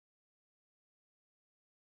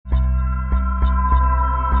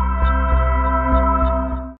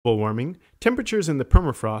Global warming, temperatures in the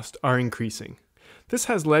permafrost are increasing. This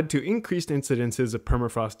has led to increased incidences of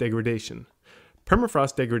permafrost degradation.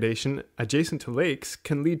 Permafrost degradation adjacent to lakes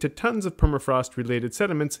can lead to tons of permafrost-related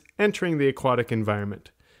sediments entering the aquatic environment.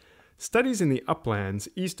 Studies in the uplands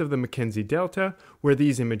east of the Mackenzie Delta, where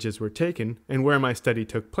these images were taken and where my study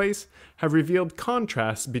took place, have revealed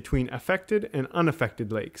contrasts between affected and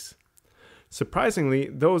unaffected lakes. Surprisingly,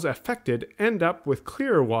 those affected end up with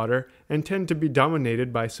clearer water and tend to be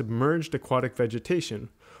dominated by submerged aquatic vegetation,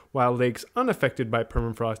 while lakes unaffected by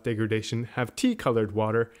permafrost degradation have tea-colored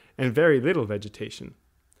water and very little vegetation.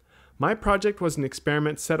 My project was an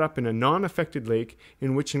experiment set up in a non-affected lake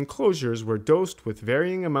in which enclosures were dosed with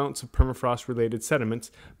varying amounts of permafrost-related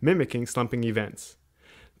sediments mimicking slumping events.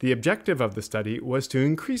 The objective of the study was to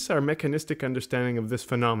increase our mechanistic understanding of this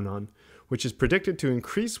phenomenon, which is predicted to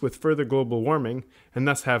increase with further global warming and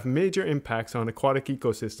thus have major impacts on aquatic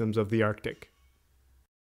ecosystems of the Arctic.